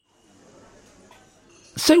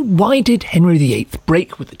So why did Henry VIII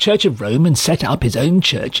break with the Church of Rome and set up his own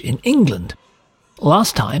church in England?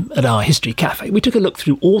 Last time, at our History Cafe, we took a look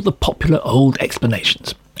through all the popular old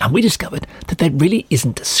explanations, and we discovered that there really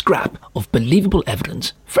isn't a scrap of believable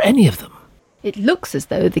evidence for any of them. It looks as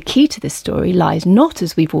though the key to this story lies not,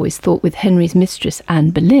 as we've always thought, with Henry's mistress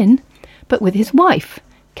Anne Boleyn, but with his wife,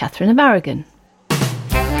 Catherine of Aragon.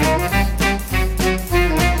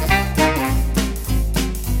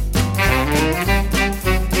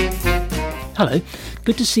 Hello,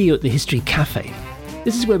 good to see you at the History Cafe.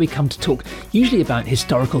 This is where we come to talk, usually about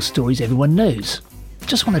historical stories everyone knows.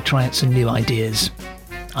 Just want to try out some new ideas.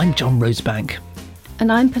 I'm John Rosebank.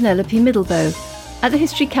 And I'm Penelope Middlebow. At the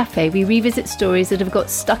History Cafe, we revisit stories that have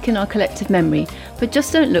got stuck in our collective memory, but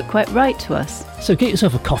just don't look quite right to us. So get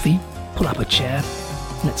yourself a coffee, pull up a chair,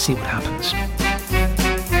 and let's see what happens.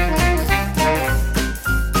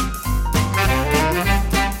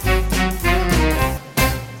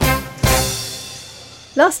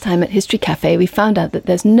 Last time at History Cafe, we found out that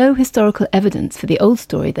there's no historical evidence for the old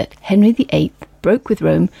story that Henry VIII broke with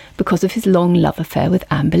Rome because of his long love affair with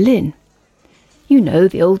Anne Boleyn. You know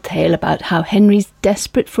the old tale about how Henry's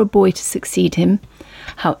desperate for a boy to succeed him,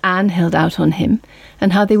 how Anne held out on him,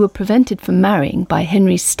 and how they were prevented from marrying by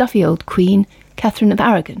Henry's stuffy old queen, Catherine of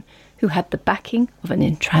Aragon, who had the backing of an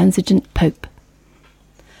intransigent pope.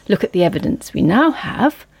 Look at the evidence we now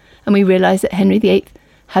have, and we realise that Henry VIII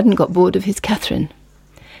hadn't got bored of his Catherine,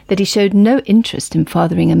 that he showed no interest in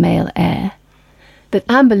fathering a male heir, that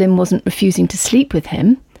Anne Boleyn wasn't refusing to sleep with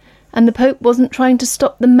him, and the Pope wasn't trying to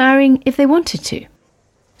stop them marrying if they wanted to.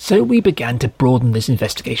 So we began to broaden this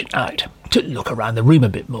investigation out, to look around the room a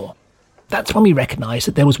bit more. That's when we recognised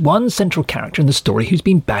that there was one central character in the story who's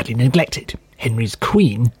been badly neglected, Henry's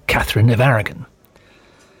queen, Catherine of Aragon.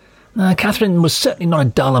 Catherine was certainly not a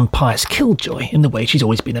dull and pious killjoy in the way she's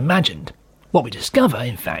always been imagined. What we discover,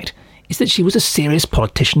 in fact, is that she was a serious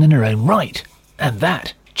politician in her own right, and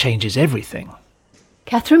that changes everything.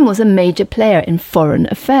 Catherine was a major player in foreign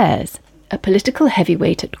affairs, a political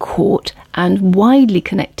heavyweight at court and widely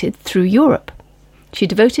connected through Europe. She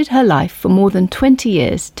devoted her life for more than 20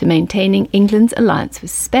 years to maintaining England's alliance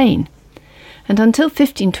with Spain, and until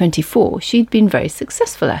 1524 she'd been very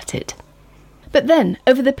successful at it. But then,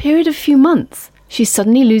 over the period of a few months, she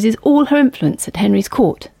suddenly loses all her influence at Henry's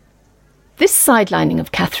court. This sidelining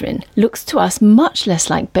of Catherine looks to us much less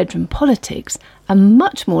like bedroom politics and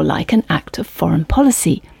much more like an act of foreign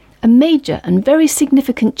policy, a major and very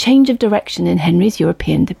significant change of direction in Henry's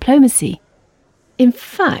European diplomacy. In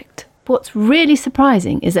fact, what's really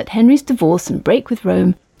surprising is that Henry's divorce and break with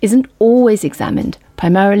Rome isn't always examined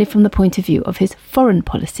primarily from the point of view of his foreign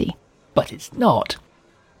policy. But it's not.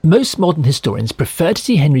 Most modern historians prefer to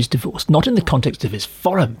see Henry's divorce not in the context of his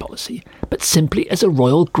foreign policy, but simply as a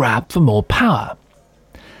royal grab for more power.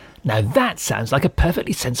 Now that sounds like a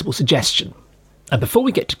perfectly sensible suggestion. And before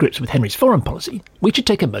we get to grips with Henry's foreign policy, we should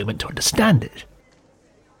take a moment to understand it.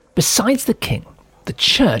 Besides the king, the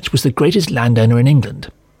church was the greatest landowner in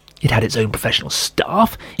England. It had its own professional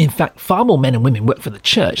staff. In fact, far more men and women worked for the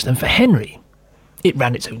church than for Henry. It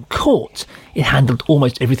ran its own courts. It handled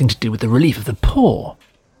almost everything to do with the relief of the poor.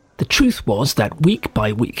 The truth was that week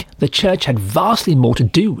by week, the church had vastly more to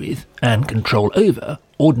do with, and control over,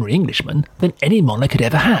 ordinary Englishmen than any monarch had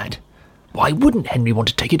ever had. Why wouldn't Henry want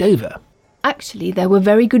to take it over? Actually, there were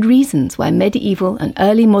very good reasons why medieval and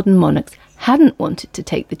early modern monarchs hadn't wanted to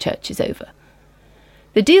take the churches over.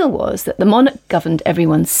 The deal was that the monarch governed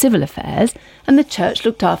everyone's civil affairs and the church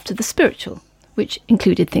looked after the spiritual, which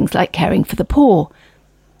included things like caring for the poor.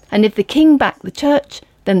 And if the king backed the church,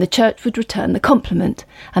 then the church would return the compliment,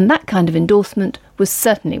 and that kind of endorsement was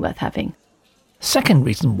certainly worth having. Second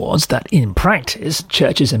reason was that in practice,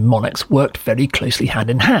 churches and monarchs worked very closely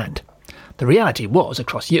hand in hand. The reality was,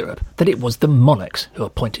 across Europe, that it was the monarchs who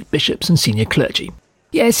appointed bishops and senior clergy.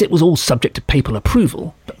 Yes, it was all subject to papal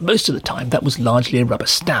approval, but most of the time that was largely a rubber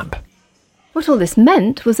stamp. What all this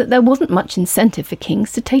meant was that there wasn't much incentive for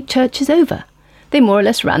kings to take churches over. They more or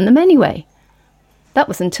less ran them anyway. That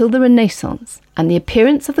was until the Renaissance and the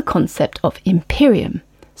appearance of the concept of imperium,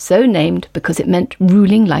 so named because it meant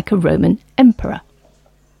ruling like a Roman emperor.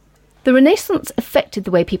 The Renaissance affected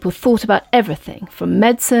the way people thought about everything, from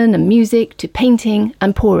medicine and music to painting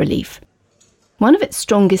and poor relief. One of its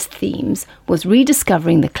strongest themes was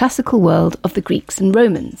rediscovering the classical world of the Greeks and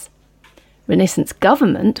Romans. Renaissance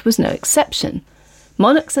government was no exception.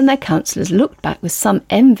 Monarchs and their councillors looked back with some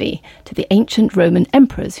envy to the ancient Roman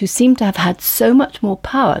emperors who seemed to have had so much more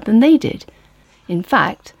power than they did. In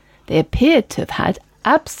fact, they appeared to have had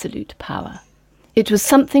absolute power. It was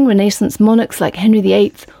something Renaissance monarchs like Henry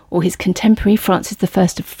VIII or his contemporary Francis I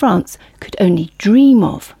of France could only dream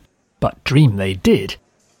of. But dream they did,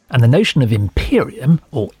 and the notion of imperium,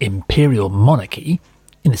 or imperial monarchy,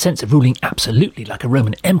 in the sense of ruling absolutely like a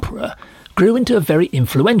Roman emperor, grew into a very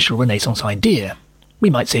influential Renaissance idea. We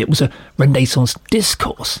might say it was a Renaissance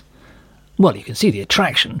discourse. Well, you can see the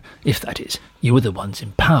attraction, if that is, you were the ones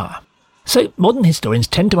in power. So modern historians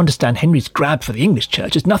tend to understand Henry's grab for the English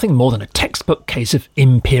church as nothing more than a textbook case of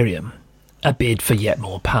imperium, a bid for yet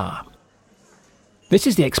more power. This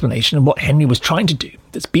is the explanation of what Henry was trying to do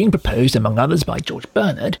that's being proposed among others by George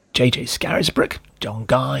Bernard, J.J. Scarisbrick, John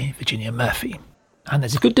Guy, Virginia Murphy. And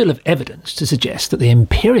there's a good deal of evidence to suggest that the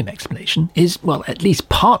imperium explanation is, well, at least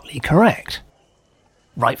partly correct.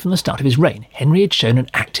 Right from the start of his reign, Henry had shown an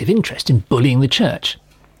active interest in bullying the church.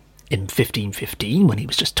 In 1515, when he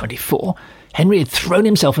was just 24, Henry had thrown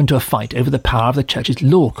himself into a fight over the power of the church's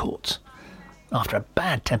law courts. After a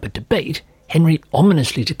bad-tempered debate, Henry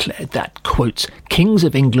ominously declared that, quotes, "Kings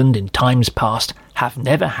of England in times past have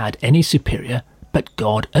never had any superior but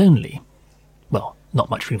God only." Well, not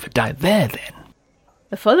much room for doubt there, then.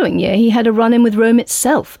 The following year he had a run-in with Rome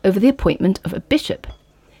itself over the appointment of a bishop.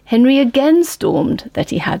 Henry again stormed that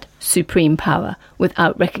he had supreme power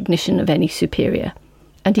without recognition of any superior,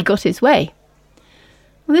 and he got his way.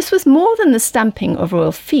 Well, this was more than the stamping of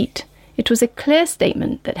royal feet. It was a clear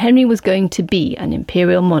statement that Henry was going to be an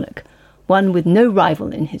imperial monarch, one with no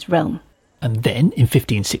rival in his realm. And then, in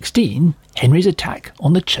 1516, Henry's attack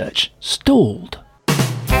on the church stalled.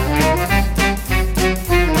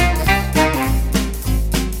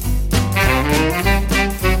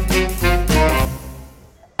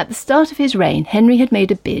 At the start of his reign, Henry had made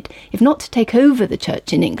a bid, if not to take over the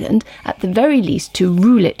church in England, at the very least to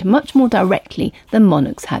rule it much more directly than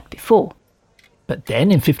monarchs had before. But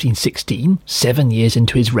then, in 1516, 7 years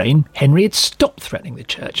into his reign, Henry had stopped threatening the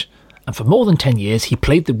church, and for more than 10 years he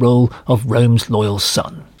played the role of Rome's loyal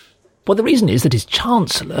son. Well, the reason is that his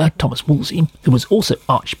chancellor, Thomas Wolsey, who was also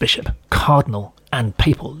archbishop, cardinal and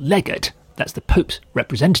papal legate, that's the Pope's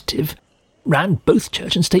representative, ran both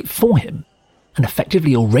church and state for him, and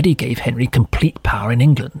effectively already gave Henry complete power in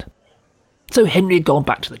England. So Henry had gone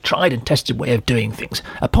back to the tried and tested way of doing things.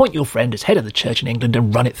 Appoint your friend as head of the church in England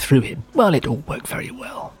and run it through him. Well, it all worked very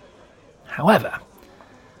well. However,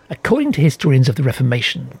 according to historians of the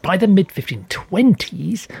Reformation, by the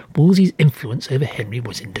mid-1520s, Wolsey's influence over Henry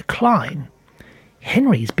was in decline.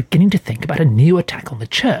 Henry is beginning to think about a new attack on the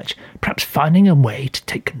church, perhaps finding a way to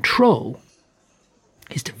take control.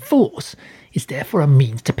 His divorce is therefore a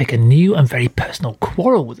means to pick a new and very personal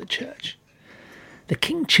quarrel with the church. The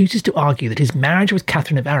king chooses to argue that his marriage with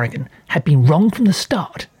Catherine of Aragon had been wrong from the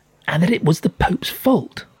start, and that it was the Pope's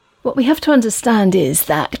fault. What we have to understand is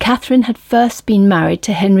that Catherine had first been married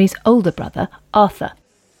to Henry's older brother, Arthur.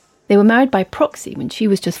 They were married by proxy when she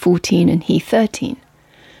was just 14 and he 13.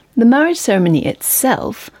 The marriage ceremony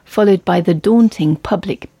itself, followed by the daunting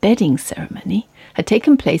public bedding ceremony, had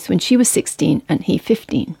taken place when she was 16 and he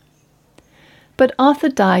 15. But Arthur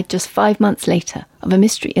died just 5 months later of a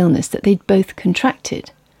mystery illness that they'd both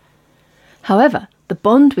contracted. However, the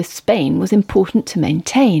bond with Spain was important to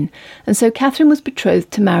maintain, and so Catherine was betrothed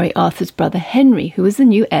to marry Arthur's brother Henry, who was the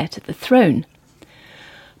new heir to the throne.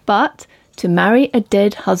 But to marry a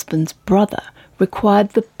dead husband's brother required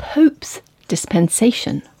the Pope's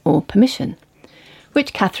dispensation or permission,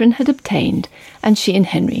 which Catherine had obtained, and she and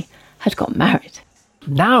Henry had got married.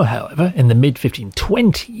 Now, however, in the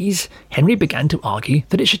mid-1520s, Henry began to argue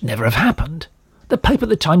that it should never have happened. The Pope at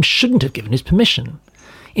the time shouldn't have given his permission.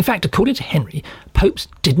 In fact, according to Henry, popes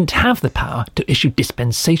didn't have the power to issue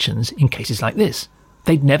dispensations in cases like this.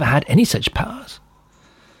 They'd never had any such powers.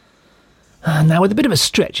 Now, with a bit of a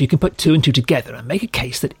stretch, you can put two and two together and make a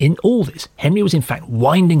case that in all this, Henry was in fact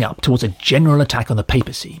winding up towards a general attack on the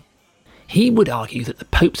papacy. He would argue that the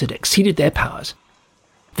popes had exceeded their powers.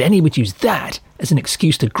 Then he would use that as an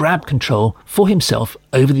excuse to grab control for himself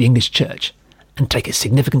over the English church and take a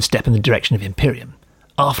significant step in the direction of imperium.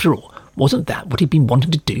 After all, wasn't that what he'd been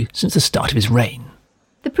wanting to do since the start of his reign?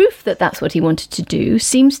 The proof that that's what he wanted to do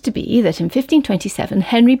seems to be that in 1527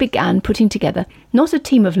 Henry began putting together not a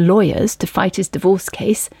team of lawyers to fight his divorce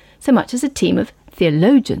case, so much as a team of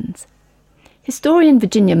theologians. Historian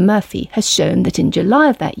Virginia Murphy has shown that in July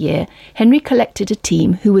of that year, Henry collected a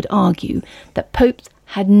team who would argue that popes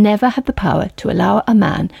had never had the power to allow a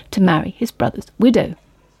man to marry his brother's widow,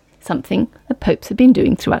 something the popes had been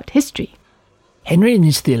doing throughout history. Henry and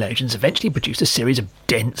his theologians eventually produced a series of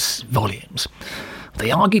dense volumes.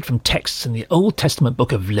 They argued from texts in the Old Testament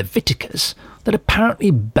book of Leviticus that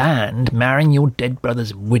apparently banned marrying your dead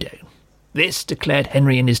brother's widow. This, declared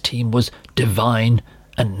Henry and his team, was divine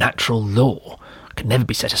and natural law, could never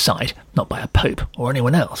be set aside, not by a pope or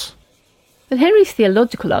anyone else. But Henry's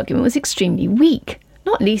theological argument was extremely weak,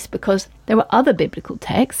 not least because there were other biblical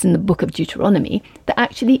texts in the book of Deuteronomy that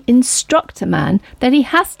actually instruct a man that he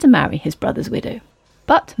has to marry his brother's widow.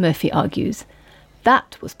 But, Murphy argues,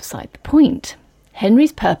 that was beside the point.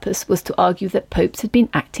 Henry's purpose was to argue that popes had been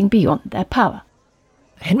acting beyond their power.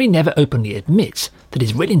 Henry never openly admits that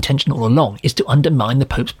his real intention all along is to undermine the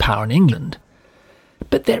Pope's power in England.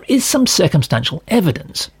 But there is some circumstantial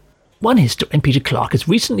evidence. One historian, Peter Clarke, has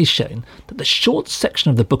recently shown that the short section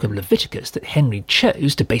of the book of Leviticus that Henry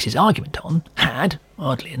chose to base his argument on had,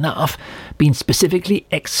 oddly enough, been specifically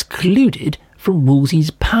excluded from Wolsey's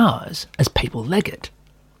powers as papal legate.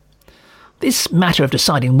 This matter of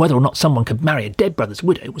deciding whether or not someone could marry a dead brother's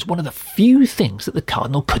widow was one of the few things that the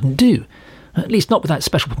cardinal couldn't do, at least not without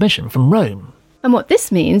special permission from Rome. And what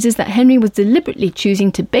this means is that Henry was deliberately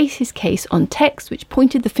choosing to base his case on texts which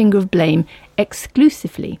pointed the finger of blame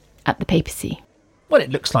exclusively at the papacy. Well, it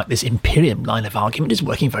looks like this Imperium line of argument is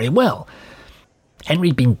working very well.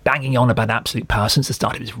 Henry'd been banging on about absolute power since the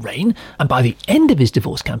start of his reign, and by the end of his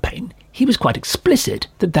divorce campaign, he was quite explicit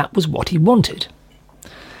that that was what he wanted.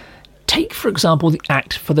 Take, for example, the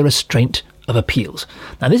Act for the Restraint of Appeals.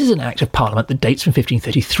 Now, this is an Act of Parliament that dates from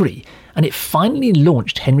 1533, and it finally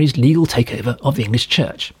launched Henry's legal takeover of the English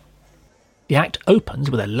Church. The Act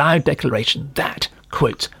opens with a loud declaration that,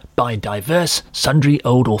 quote, by diverse, sundry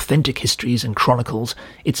old authentic histories and chronicles,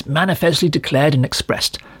 it's manifestly declared and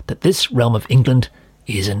expressed that this realm of England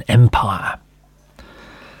is an empire.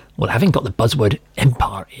 Well, having got the buzzword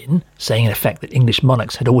empire in, saying in effect that English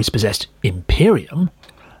monarchs had always possessed imperium,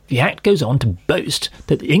 the Act goes on to boast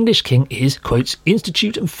that the English king is, quotes,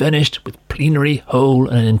 institute and furnished with plenary, whole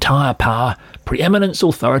and entire power, preeminence,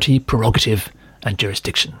 authority, prerogative and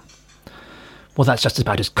jurisdiction. Well, that's just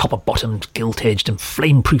about as copper-bottomed, gilt-edged and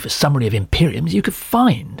flame-proof a summary of imperium as you could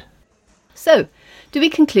find. So, do we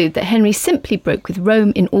conclude that Henry simply broke with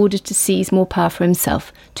Rome in order to seize more power for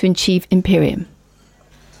himself to achieve imperium?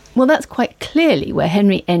 Well, that's quite clearly where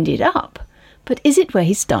Henry ended up, but is it where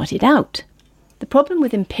he started out? The problem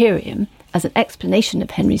with imperium, as an explanation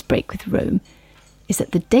of Henry's break with Rome, is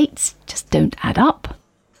that the dates just don't add up.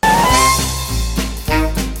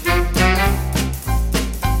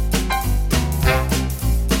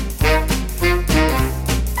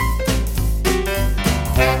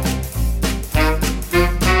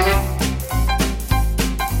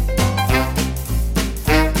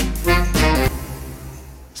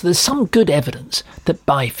 So there's some good evidence that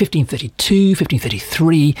by 1532,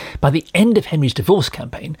 1533, by the end of Henry's divorce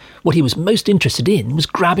campaign, what he was most interested in was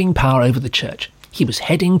grabbing power over the church. He was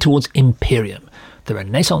heading towards imperium, the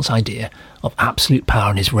Renaissance idea of absolute power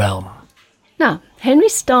in his realm. Now, Henry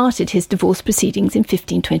started his divorce proceedings in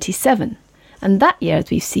 1527, and that year, as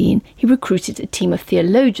we've seen, he recruited a team of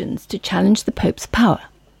theologians to challenge the Pope's power.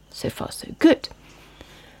 So far, so good.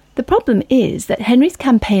 The problem is that Henry's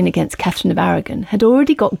campaign against Catherine of Aragon had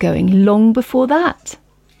already got going long before that.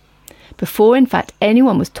 Before, in fact,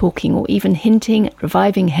 anyone was talking or even hinting at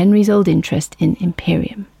reviving Henry's old interest in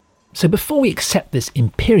imperium. So before we accept this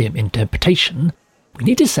imperium interpretation, we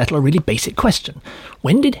need to settle a really basic question.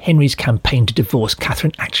 When did Henry's campaign to divorce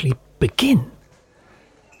Catherine actually begin?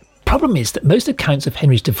 Problem is that most accounts of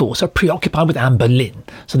Henry's divorce are preoccupied with Anne Boleyn,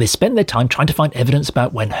 so they spend their time trying to find evidence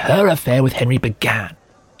about when her affair with Henry began.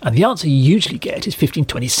 And the answer you usually get is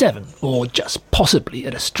 1527, or just possibly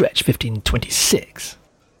at a stretch 1526.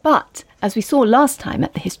 But, as we saw last time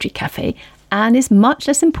at the History Café, Anne is much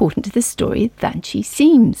less important to this story than she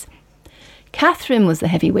seems. Catherine was the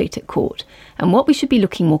heavyweight at court, and what we should be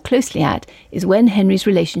looking more closely at is when Henry's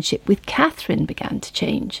relationship with Catherine began to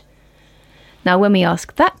change. Now, when we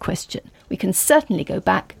ask that question, we can certainly go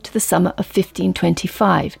back to the summer of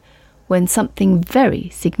 1525, when something very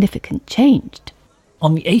significant changed.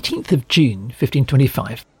 On the 18th of June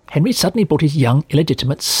 1525, Henry suddenly brought his young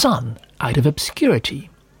illegitimate son out of obscurity.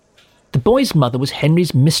 The boy's mother was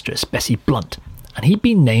Henry's mistress, Bessie Blunt, and he'd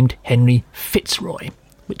been named Henry Fitzroy,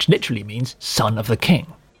 which literally means son of the king.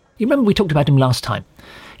 You remember we talked about him last time.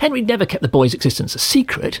 Henry never kept the boy's existence a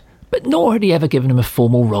secret, but nor had he ever given him a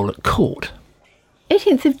formal role at court.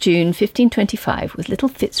 18th of June 1525 was little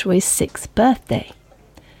Fitzroy's 6th birthday.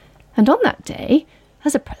 And on that day,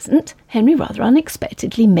 as a present, Henry rather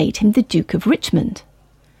unexpectedly made him the Duke of Richmond.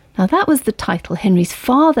 Now that was the title Henry's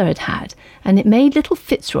father had had, and it made little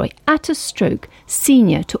Fitzroy at a stroke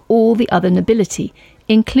senior to all the other nobility,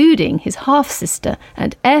 including his half-sister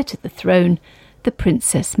and heir to the throne, the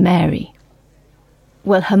Princess Mary.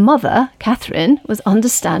 Well, her mother, Catherine, was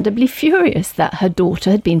understandably furious that her daughter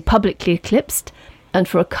had been publicly eclipsed, and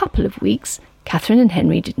for a couple of weeks, Catherine and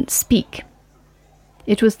Henry didn't speak.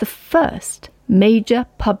 It was the first major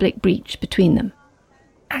public breach between them.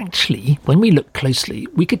 Actually, when we look closely,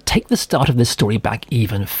 we could take the start of this story back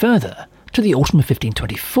even further, to the autumn of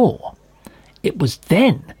 1524. It was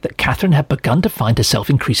then that Catherine had begun to find herself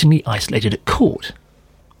increasingly isolated at court.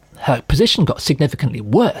 Her position got significantly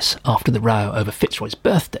worse after the row over Fitzroy's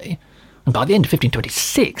birthday, and by the end of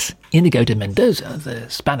 1526, Inigo de Mendoza, the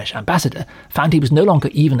Spanish ambassador, found he was no longer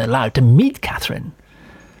even allowed to meet Catherine.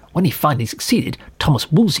 When he finally succeeded,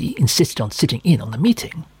 Thomas Wolsey insisted on sitting in on the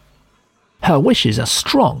meeting. Her wishes are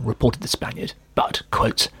strong, reported the Spaniard, but,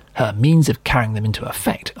 quotes, her means of carrying them into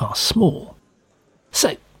effect are small.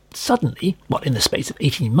 So, suddenly, in the space of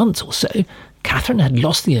 18 months or so, Catherine had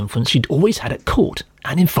lost the influence she'd always had at court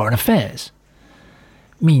and in foreign affairs.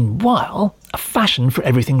 Meanwhile, a fashion for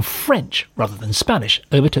everything French rather than Spanish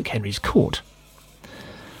overtook Henry's court.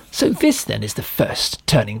 So this then is the first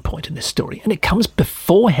turning point in this story, and it comes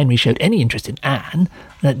before Henry showed any interest in Anne,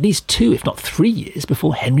 and at least 2, if not 3 years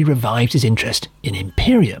before Henry revived his interest in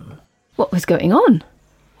Imperium. What was going on?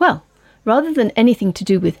 Well, rather than anything to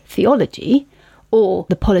do with theology or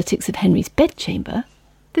the politics of Henry's bedchamber,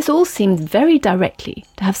 this all seems very directly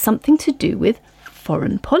to have something to do with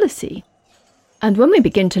foreign policy. And when we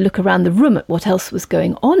begin to look around the room at what else was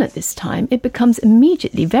going on at this time, it becomes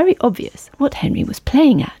immediately very obvious what Henry was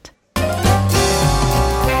playing at.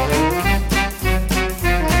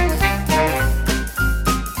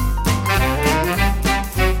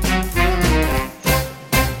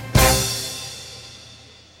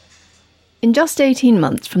 In just 18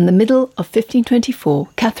 months from the middle of 1524,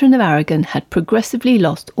 Catherine of Aragon had progressively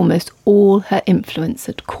lost almost all her influence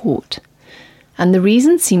at court. And the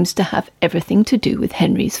reason seems to have everything to do with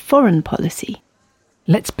Henry's foreign policy.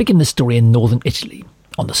 Let's begin the story in northern Italy,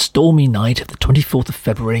 on the stormy night of the 24th of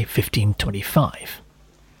February 1525.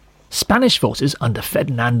 Spanish forces under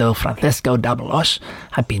Ferdinando Francisco d'Abalos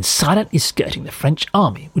had been silently skirting the French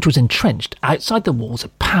army, which was entrenched outside the walls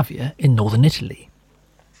of Pavia in northern Italy.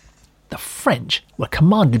 The French were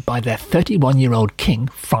commanded by their 31-year-old king,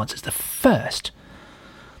 Francis I.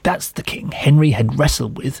 That's the king Henry had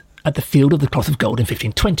wrestled with at the Field of the Cloth of Gold in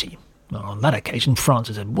 1520. On that occasion,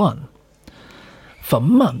 Francis had won. For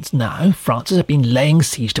months now, Francis had been laying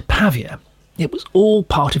siege to Pavia. It was all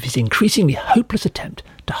part of his increasingly hopeless attempt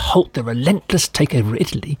to halt the relentless takeover of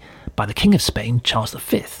Italy by the King of Spain, Charles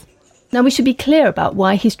V. Now we should be clear about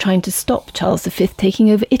why he's trying to stop Charles V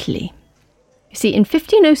taking over Italy. You see, in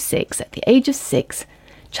 1506, at the age of 6,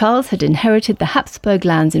 Charles had inherited the Habsburg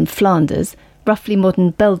lands in Flanders, roughly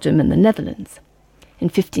modern Belgium and the Netherlands. In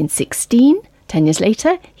 1516, 10 years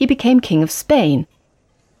later, he became King of Spain.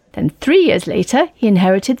 Then 3 years later, he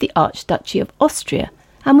inherited the Archduchy of Austria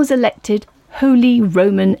and was elected Holy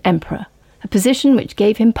Roman Emperor, a position which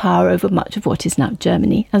gave him power over much of what is now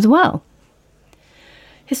Germany as well.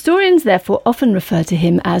 Historians therefore often refer to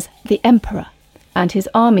him as the Emperor, and his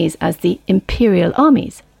armies as the imperial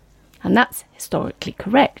armies. And that's historically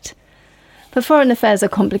correct. But foreign affairs are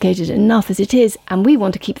complicated enough as it is, and we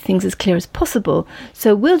want to keep things as clear as possible,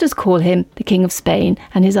 so we'll just call him the King of Spain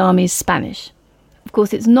and his armies Spanish. Of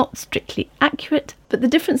course, it's not strictly accurate, but the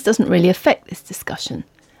difference doesn't really affect this discussion,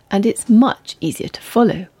 and it's much easier to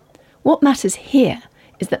follow. What matters here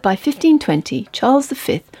is that by 1520, Charles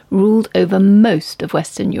V ruled over most of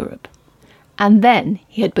Western Europe. And then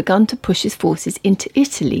he had begun to push his forces into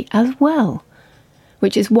Italy as well,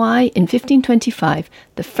 which is why in 1525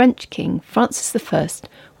 the French king Francis I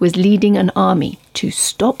was leading an army to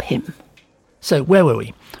stop him. So where were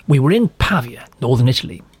we? We were in Pavia, northern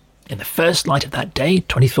Italy. In the first light of that day,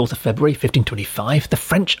 24th of February 1525, the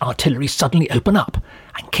French artillery suddenly open up,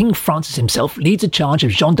 and King Francis himself leads a charge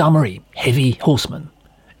of gendarmerie, heavy horsemen.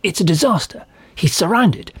 It's a disaster. He's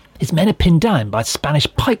surrounded. His men are pinned down by Spanish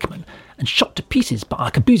pikemen and shot to pieces by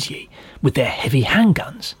arquebusiers with their heavy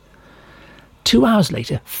handguns. 2 hours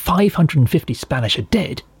later, 550 Spanish are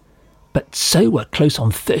dead, but so were close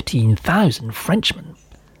on 13,000 Frenchmen.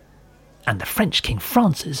 And the French King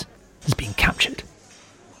Francis has been captured.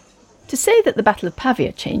 To say that the Battle of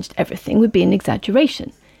Pavia changed everything would be an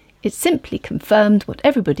exaggeration. It simply confirmed what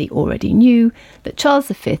everybody already knew, that Charles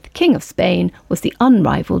V, King of Spain, was the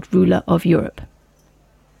unrivalled ruler of Europe.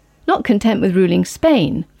 Not content with ruling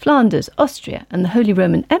Spain, Flanders, Austria and the Holy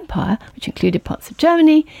Roman Empire, which included parts of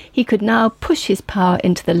Germany, he could now push his power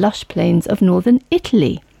into the lush plains of northern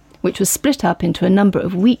Italy, which was split up into a number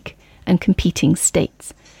of weak and competing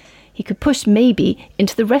states. He could push maybe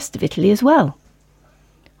into the rest of Italy as well.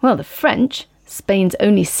 Well, the French, Spain's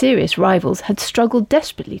only serious rivals, had struggled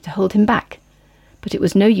desperately to hold him back. But it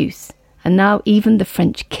was no use, and now even the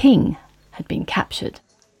French king had been captured.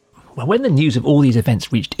 Well, when the news of all these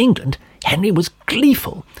events reached England, Henry was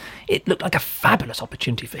gleeful. It looked like a fabulous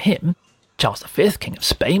opportunity for him. Charles V, King of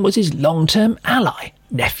Spain, was his long-term ally,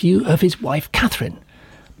 nephew of his wife Catherine.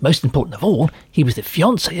 Most important of all, he was the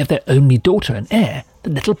fiancé of their only daughter and heir, the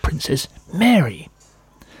little Princess Mary.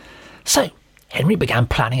 So, Henry began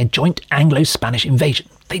planning a joint Anglo-Spanish invasion.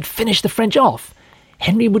 They'd finish the French off.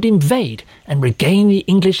 Henry would invade and regain the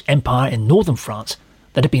English Empire in northern France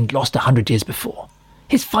that had been lost 100 years before.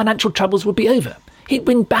 His financial troubles would be over. He'd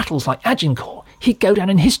win battles like Agincourt. He'd go down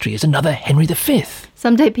in history as another Henry V.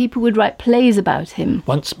 Someday people would write plays about him.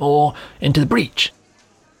 Once more into the breach.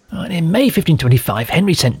 And in May 1525,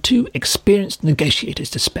 Henry sent 2 experienced negotiators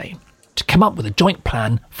to Spain to come up with a joint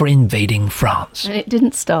plan for invading France. And it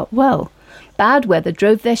didn't start well. Bad weather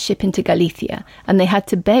drove their ship into Galicia, and they had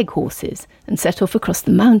to beg horses and set off across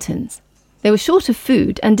the mountains. They were short of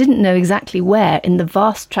food and didn't know exactly where in the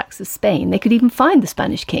vast tracts of Spain they could even find the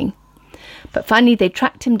Spanish king. But finally they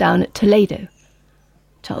tracked him down at Toledo.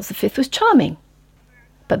 Charles V was charming.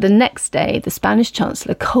 But the next day the Spanish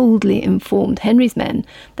Chancellor coldly informed Henry's men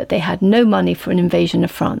that they had no money for an invasion of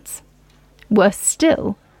France. Worse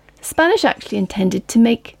still, the Spanish actually intended to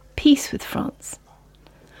make peace with France.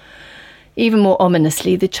 Even more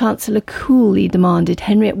ominously, the Chancellor coolly demanded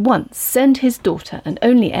Henry at once send his daughter and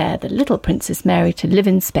only heir, the little Princess Mary, to live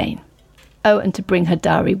in Spain. Oh, and to bring her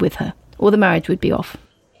dowry with her, or the marriage would be off.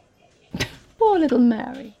 Poor little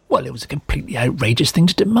Mary. Well, it was a completely outrageous thing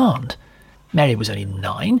to demand. Mary was only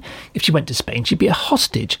 9. If she went to Spain, she'd be a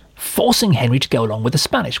hostage, forcing Henry to go along with the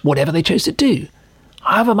Spanish, whatever they chose to do.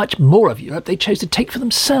 However much more of Europe they chose to take for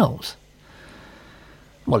themselves.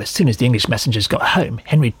 Well, as soon as the English messengers got home,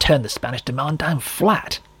 Henry turned the Spanish demand down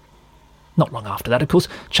flat. Not long after that, of course,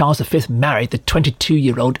 Charles V married the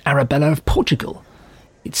 22-year-old Arabella of Portugal.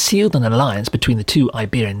 It sealed an alliance between the 2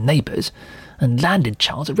 Iberian neighbours and landed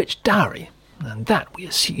Charles a rich dowry, and that, we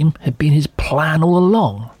assume, had been his plan all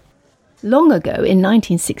along. Long ago, in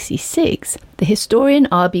 1966, the historian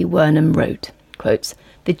R.B. Wernham wrote, quotes,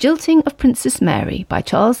 "The jilting of Princess Mary by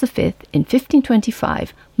Charles V in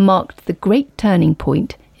 1525 marked the great turning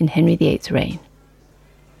point in Henry VIII's reign."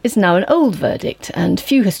 It's now an old verdict, and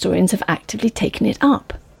few historians have actively taken it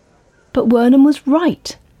up. But Wernham was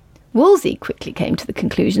right. Wolsey quickly came to the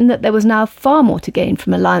conclusion that there was now far more to gain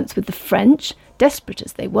from alliance with the French, desperate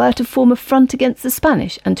as they were to form a front against the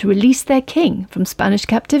Spanish and to release their king from Spanish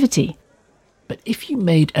captivity. But if you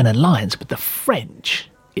made an alliance with the French,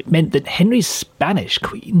 it meant that Henry's Spanish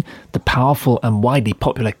queen, the powerful and widely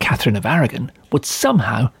popular Catherine of Aragon, would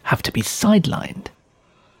somehow have to be sidelined.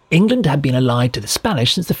 England had been allied to the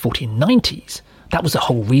Spanish since the 1490s. That was the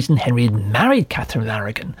whole reason Henry had married Catherine of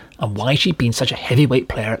Aragon and why she'd been such a heavyweight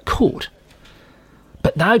player at court.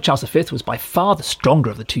 But now Charles V was by far the stronger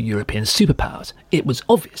of the 2 European superpowers. It was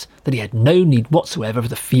obvious that he had no need whatsoever of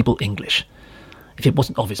the feeble English. If it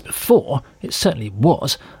wasn't obvious before, it certainly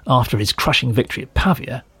was after his crushing victory at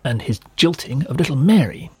Pavia and his jilting of little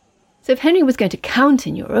Mary. So if Henry was going to count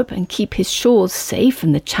in Europe and keep his shores safe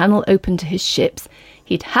and the channel open to his ships,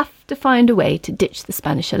 he'd have to find a way to ditch the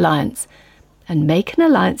Spanish alliance and make an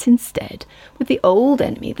alliance instead with the old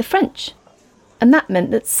enemy, the French. And that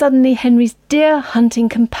meant that suddenly Henry's dear hunting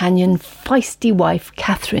companion, feisty wife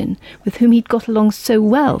Catherine, with whom he'd got along so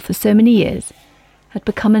well for so many years, had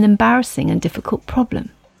become an embarrassing and difficult problem.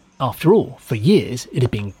 After all, for years it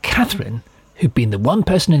had been Catherine who'd been the one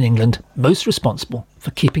person in England most responsible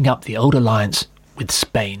for keeping up the old alliance with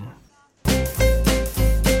Spain.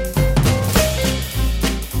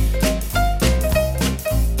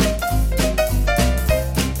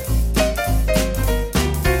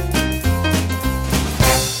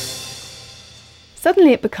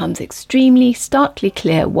 Suddenly it becomes extremely, starkly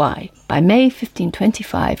clear why, by May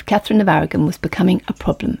 1525, Catherine of Aragon was becoming a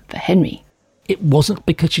problem for Henry. It wasn't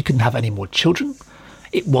because she couldn't have any more children.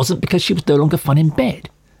 It wasn't because she was no longer fun in bed.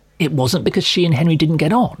 It wasn't because she and Henry didn't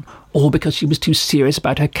get on, or because she was too serious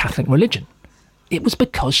about her Catholic religion. It was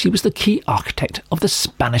because she was the key architect of the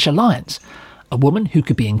Spanish alliance, a woman who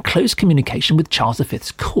could be in close communication with Charles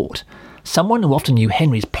V's court, someone who often knew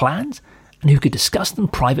Henry's plans and who could discuss them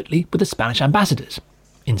privately with the Spanish ambassadors,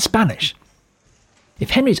 in Spanish. If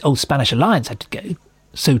Henry's old Spanish alliance had to go,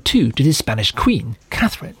 so too did his Spanish queen,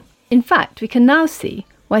 Catherine. In fact, we can now see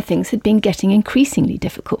why things had been getting increasingly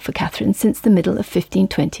difficult for Catherine since the middle of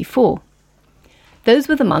 1524. Those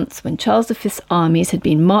were the months when Charles V's armies had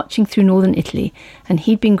been marching through northern Italy, and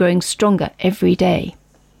he'd been growing stronger every day.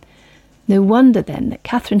 No wonder then that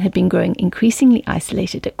Catherine had been growing increasingly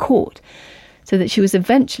isolated at court, so that she was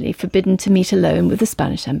eventually forbidden to meet alone with the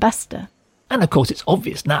Spanish ambassador. And of course it's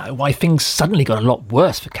obvious now why things suddenly got a lot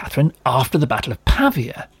worse for Catherine after the Battle of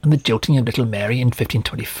Pavia and the jilting of little Mary in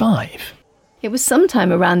 1525. It was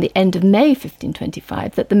sometime around the end of May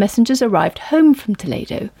 1525 that the messengers arrived home from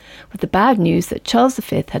Toledo with the bad news that Charles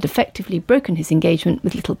V had effectively broken his engagement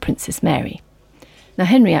with little Princess Mary. Now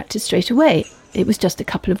Henry acted straight away. It was just a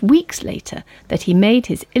couple of weeks later that he made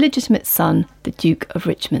his illegitimate son the Duke of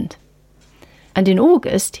Richmond. And in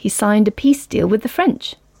August he signed a peace deal with the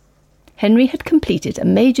French. Henry had completed a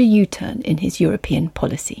major U-turn in his European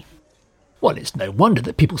policy. Well, it's no wonder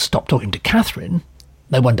that people stopped talking to Catherine.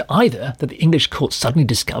 No wonder either that the English court suddenly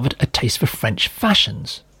discovered a taste for French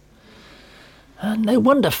fashions. And no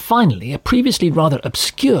wonder finally a previously rather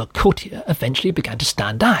obscure courtier eventually began to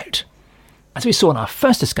stand out. As we saw in our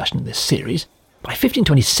first discussion in this series, by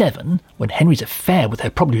 1527, when Henry's affair with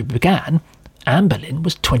her probably began, Anne Boleyn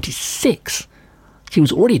was 26. She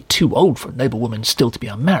was already too old for a noblewoman still to be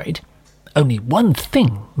unmarried. Only one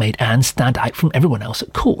thing made Anne stand out from everyone else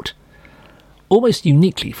at court. Almost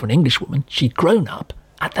uniquely for an Englishwoman, she'd grown up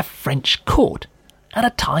at the French court, at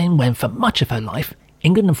a time when for much of her life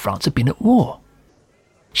England and France had been at war.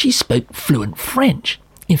 She spoke fluent French.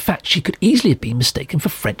 In fact, she could easily have been mistaken for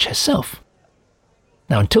French herself.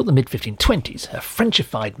 Now, until the mid-1520s, her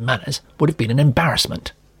Frenchified manners would have been an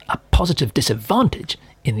embarrassment, a positive disadvantage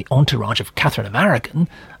in the entourage of Catherine of Aragon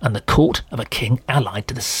and the court of a king allied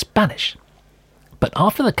to the Spanish. But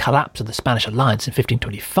after the collapse of the Spanish alliance in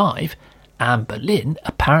 1525, Anne Boleyn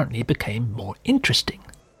apparently became more interesting.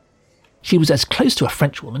 She was as close to a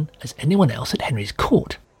Frenchwoman as anyone else at Henry's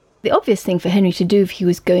court. The obvious thing for Henry to do if he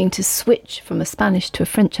was going to switch from a Spanish to a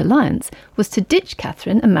French alliance was to ditch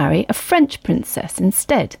Catherine and marry a French princess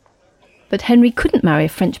instead. But Henry couldn't marry a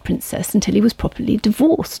French princess until he was properly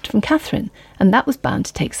divorced from Catherine, and that was bound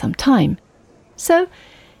to take some time. So,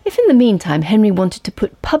 if in the meantime Henry wanted to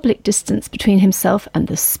put public distance between himself and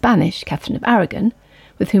the Spanish Catherine of Aragon,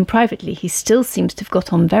 with whom privately he still seems to have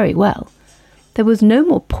got on very well, there was no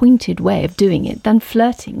more pointed way of doing it than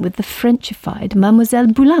flirting with the Frenchified Mademoiselle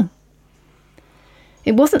Boleyn.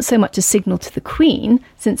 It wasn't so much a signal to the Queen,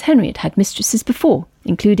 since Henry had had mistresses before,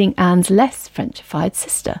 including Anne's less Frenchified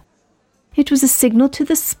sister. It was a signal to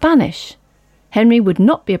the Spanish. Henry would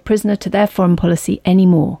not be a prisoner to their foreign policy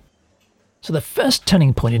anymore. So the first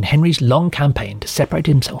turning point in Henry's long campaign to separate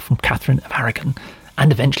himself from Catherine of Aragon,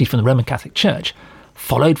 and eventually from the Roman Catholic Church,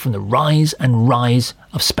 followed from the rise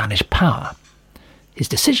of Spanish power. His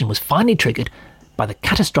decision was finally triggered by the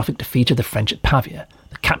catastrophic defeat of the French at Pavia,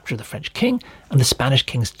 the capture of the French king, and the Spanish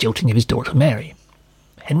king's jilting of his daughter Mary.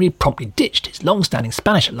 Henry promptly ditched his long-standing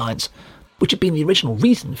Spanish alliance, which had been the original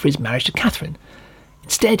reason for his marriage to Catherine.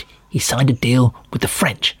 Instead, he signed a deal with the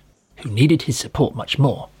French, who needed his support much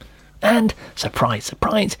more. And, surprise,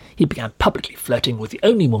 surprise, he began publicly flirting with the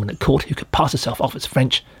only woman at court who could pass herself off as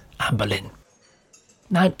French, Anne Boleyn.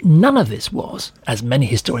 Now, none of this was, as many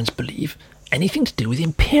historians believe, anything to do with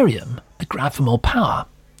Imperium, the grab for more power.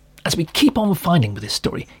 As we keep on finding with this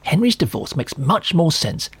story, Henry's divorce makes much more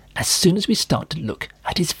sense as soon as we start to look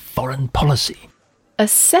at his foreign policy. A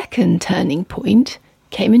second turning point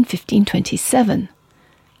came in 1527,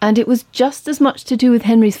 and it was just as much to do with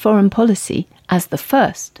Henry's foreign policy as the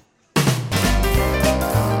first.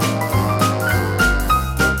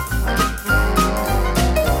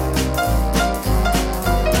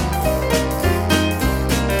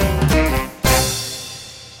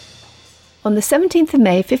 On the 17th of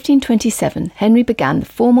May 1527, Henry began the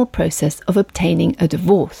formal process of obtaining a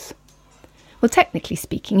divorce. Well, technically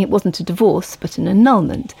speaking, it wasn't a divorce, but an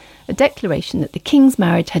annulment, a declaration that the king's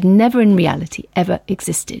marriage had never in reality ever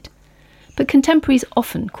existed. But contemporaries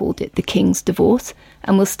often called it the king's divorce,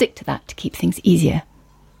 and we'll stick to that to keep things easier.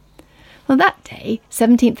 Well, that day,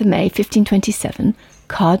 17th of May 1527,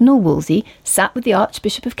 Cardinal Wolsey sat with the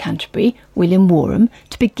Archbishop of Canterbury, William Warham,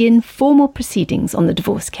 to begin formal proceedings on the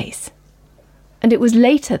divorce case. And it was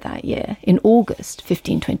later that year, in August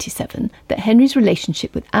 1527, that Henry's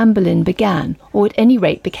relationship with Anne Boleyn began, or at any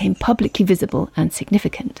rate became publicly visible and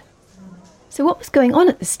significant. So what was going on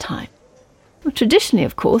at this time? Well, traditionally,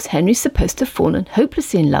 of course, Henry's supposed to have fallen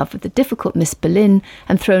hopelessly in love with the difficult Miss Boleyn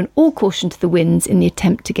and thrown all caution to the winds in the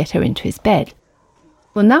attempt to get her into his bed.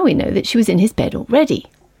 Well, now we know that she was in his bed already.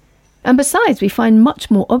 And besides, we find much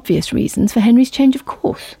more obvious reasons for Henry's change of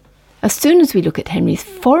course. As soon as we look at Henry's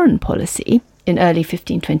foreign policy, in early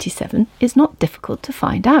 1527, it's not difficult to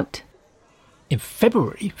find out. In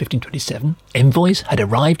February 1527, envoys had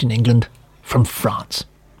arrived in England from France.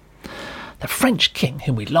 The French king,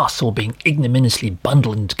 whom we last saw being ignominiously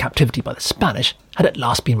bundled into captivity by the Spanish, had at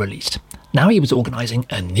last been released. Now he was organising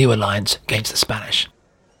a new alliance against the Spanish.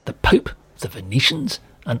 The Pope, the Venetians,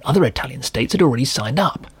 and other Italian states had already signed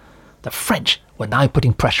up. The French were now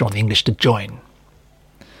putting pressure on the English to join.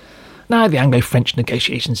 Now, the Anglo-French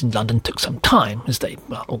negotiations in London took some time, as they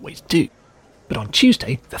always do. But on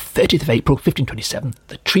Tuesday, the 30th of April 1527,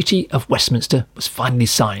 the Treaty of Westminster was finally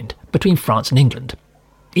signed between France and England.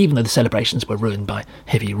 Even though the celebrations were ruined by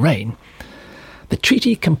heavy rain, the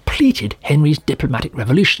treaty completed Henry's diplomatic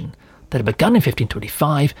revolution that had begun in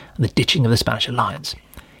 1525 and the ditching of the Spanish alliance.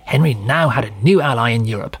 Henry now had a new ally in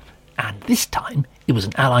Europe, and this time it was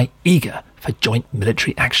an ally eager for joint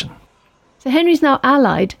military action. So Henry's now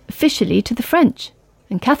allied officially to the French,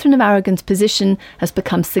 and Catherine of Aragon's position has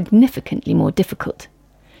become significantly more difficult.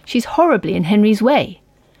 She's horribly in Henry's way.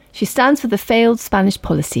 She stands for the failed Spanish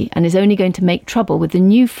policy and is only going to make trouble with the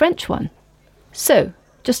new French one. So,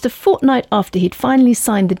 just a fortnight after he'd finally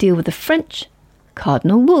signed the deal with the French,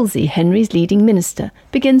 Cardinal Wolsey, Henry's leading minister,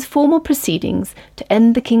 begins formal proceedings to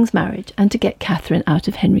end the king's marriage and to get Catherine out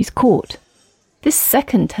of Henry's court. This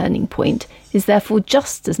second turning point is therefore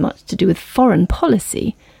just as much to do with foreign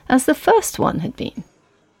policy as the first one had been.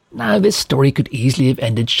 Now, this story could easily have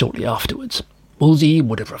ended shortly afterwards. Wolsey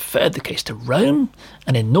would have referred the case to Rome,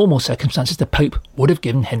 and in normal circumstances the Pope would have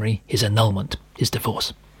given Henry his annulment, his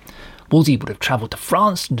divorce. Wolsey would have travelled to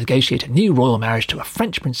France to negotiate a new royal marriage to a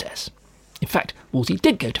French princess. In fact, Wolsey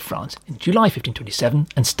did go to France in July 1527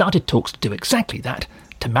 and started talks to do exactly that,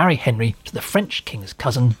 to marry Henry to the French king's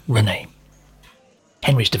cousin, Renee.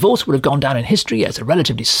 Henry's divorce would have gone down in history as a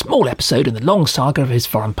relatively small episode in the long saga of his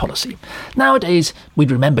foreign policy. Nowadays, we'd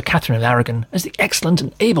remember Catherine of Aragon as the excellent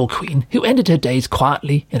and able queen who ended her days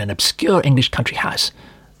quietly in an obscure English country house,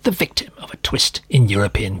 the victim of a twist in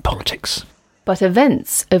European politics. But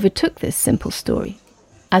events overtook this simple story,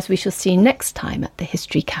 as we shall see next time at the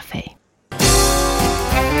History Café.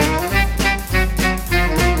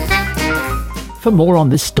 For more on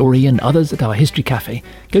this story and others at our History Café,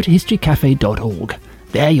 go to historycafe.org.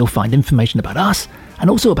 There you'll find information about us and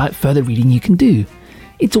also about further reading you can do.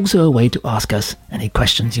 It's also a way to ask us any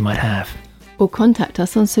questions you might have. Or contact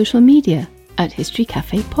us on social media at History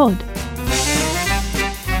Café Pod.